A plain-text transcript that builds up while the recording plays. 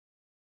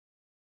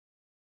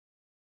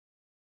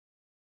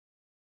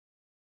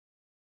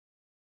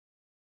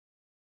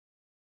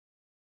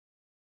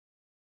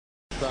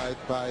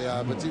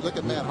but you look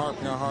at Matt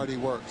Harper, how hard he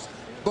works.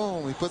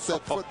 Boom, he puts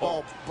that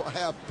football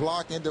half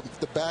block into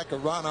the back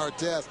of Ron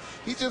Artest.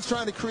 He's just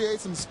trying to create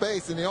some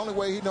space, and the only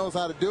way he knows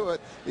how to do it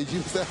is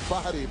use that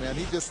body, man.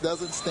 He just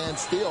doesn't stand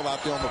still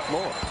out there on the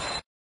floor.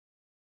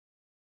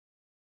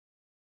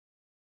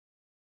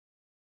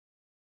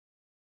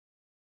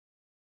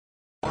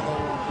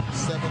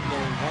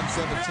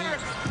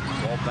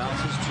 Ball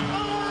bounces to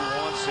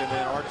once, and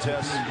then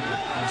Artest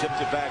tipped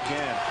it back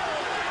in.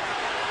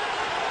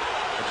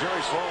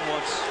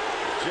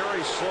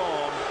 Jerry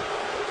Sloan.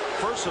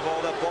 First of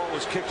all, that ball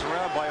was kicked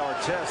around by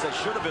Artest. That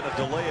should have been a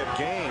delay of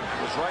game.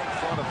 It was right in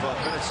front of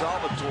Bennett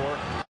Salvatore.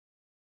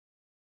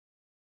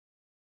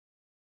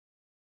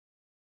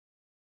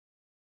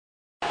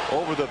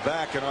 Over the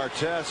back, and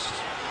Artest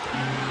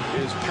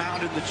is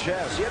pounding the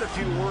chest. He had a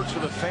few words for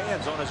the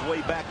fans on his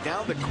way back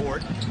down the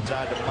court.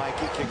 Inside to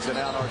Mikey, kicks it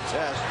out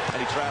Artest,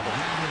 and he travels.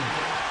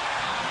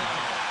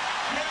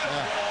 I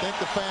think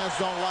the fans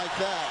don't like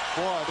that.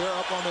 Boy, they're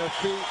up on their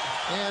feet,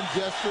 hand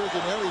gestures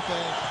and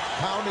everything,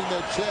 pounding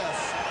their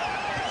chests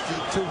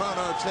to run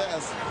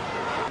Artest.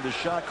 The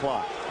shot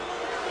clock.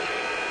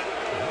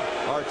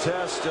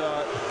 Artest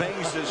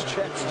bangs his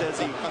chest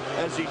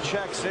as he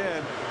checks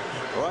in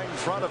right in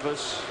front of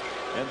us,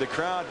 and the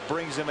crowd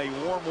brings him a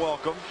warm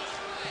welcome.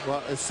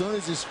 Well, as soon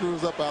as he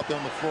screws up out there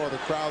on the floor, the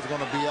crowd's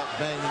going to be up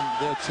banging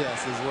their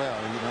chest as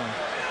well, you know.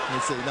 They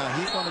say, now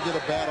he's going to get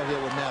a battle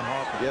here with Matt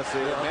Harper. Yes,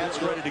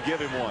 Matt's ready to give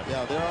him one.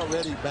 Yeah, they're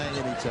already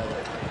banging each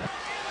other.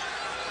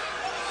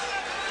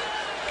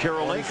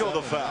 Karolinko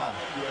the foul.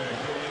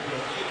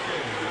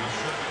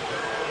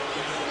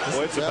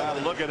 Boy, it's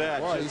about, look at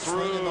that. Boy, he's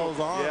swinging those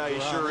arms. Yeah, he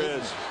sure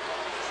is.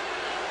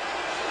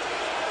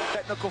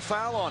 Technical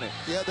foul on him.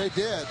 Yeah, they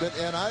did.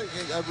 And I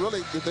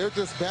really, they're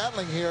just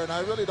battling here, and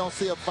I really don't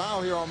see a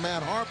foul here on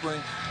Matt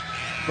Harper.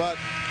 But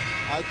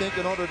I think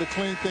in order to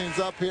clean things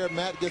up here,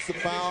 Matt gets the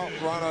foul,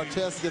 Ron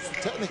Artest gets the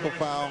technical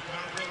foul.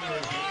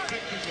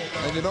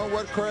 And you know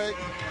what, Craig?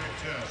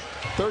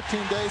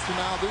 13 days from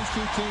now, these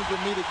two teams will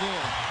meet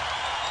again.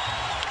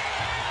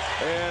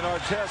 And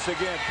Artest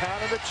again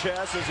pounding the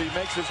chest as he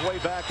makes his way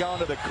back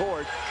onto the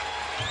court.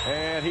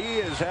 And he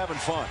is having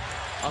fun.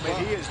 I mean,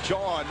 he is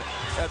jawing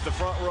at the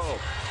front row.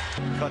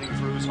 Cutting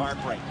through is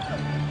Harper.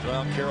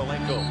 Well,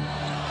 Karolinko.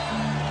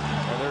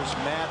 And there's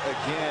Matt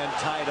again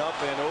tied up,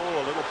 and a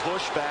little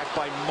pushback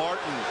by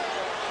Martin.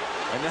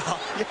 And now,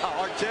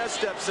 yeah, Artest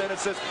steps in and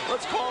says,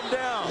 let's calm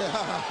down.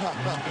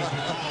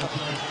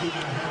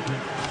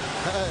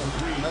 Hey,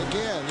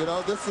 again, you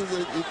know, this is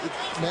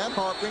Matt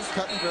Harper's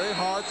cutting very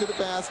hard to the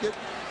basket.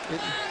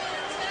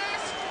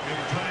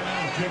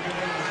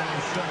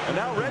 And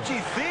now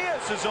Reggie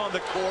Theus is on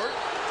the court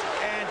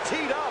and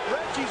teed up.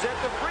 Reggie's at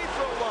the free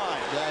throw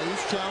line. Yeah,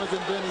 he's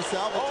challenging Benny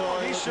Salvatore. Oh,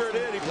 he sure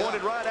did. He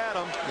pointed right at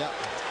him. Yeah.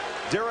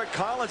 Derek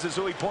Collins is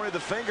who he pointed the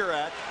finger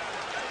at.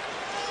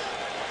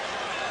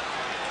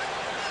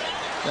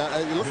 Now,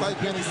 it looks like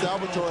Benny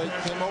Salvatore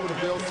came over to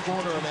Bill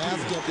Spooner and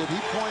asked him, did he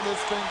point his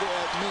finger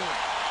at me?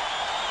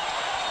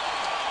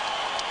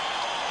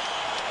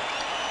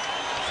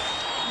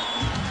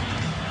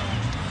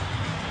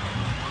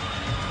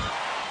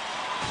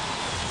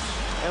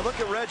 And look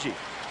at Reggie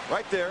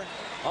right there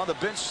on the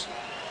bench,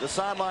 the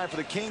sideline for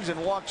the Kings,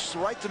 and walks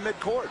right to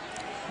midcourt.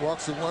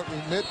 Walks to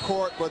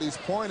midcourt, but he's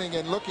pointing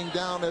and looking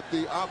down at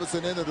the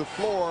opposite end of the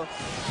floor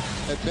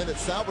at Bennett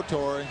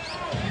Salvatore.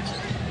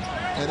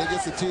 And he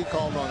gets a tee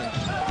called on him.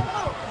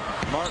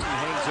 Martin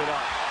hangs it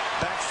up.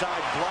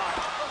 Backside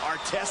block.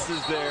 Artest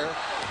is there.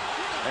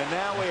 And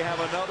now we have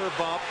another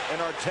bump.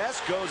 And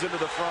Artest goes into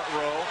the front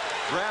row.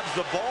 Grabs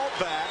the ball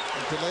back.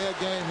 And to lay a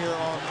game here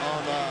on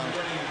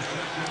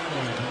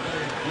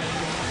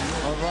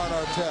Ron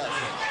Artest.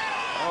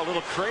 Oh, a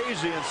little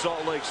crazy in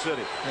Salt Lake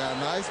City. Yeah,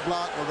 nice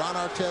block where Ron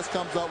Artest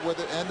comes up with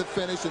it and the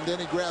finish, and then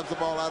he grabs the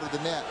ball out of the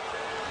net.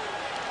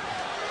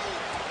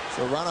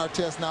 So Ron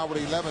Artest now with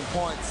 11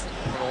 points.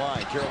 On the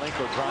line,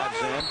 Karolinko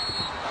drives in.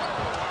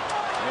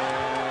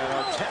 And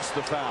Artest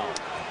the foul.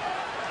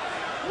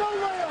 No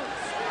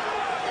layups.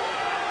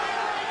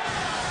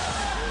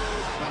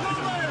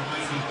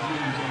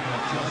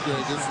 Okay,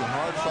 this is a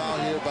hard foul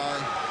here by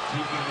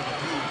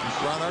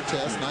Ron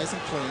Artest, nice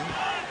and clean.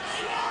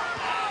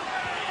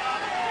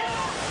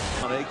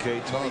 On AK,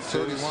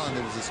 31,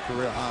 it was his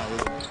career high,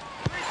 isn't it?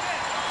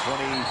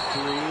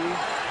 23.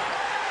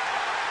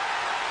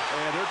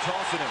 And they're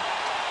tossing him.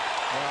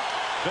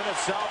 Bennett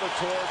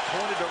Salvatore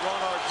pointed to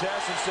Ron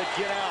Artest and said,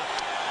 get out.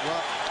 Well,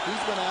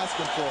 he's been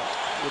asking for it.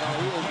 You know,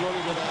 he has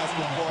really been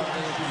asking for it. I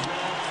mean,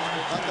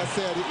 like I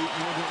said,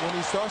 when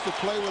he starts to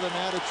play with an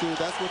attitude,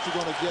 that's what you're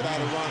going to get out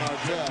of Ron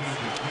Artest.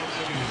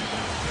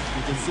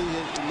 You can see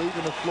him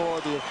leaving the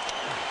floor.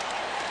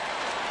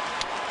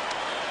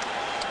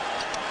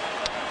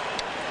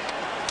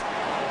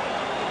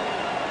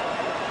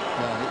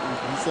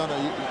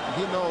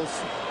 He knows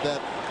that,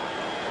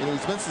 you know,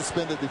 he's been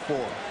suspended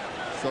before.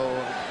 So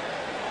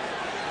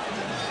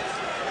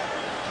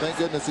thank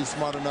goodness he's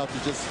smart enough to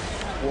just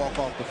walk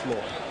off the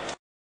floor.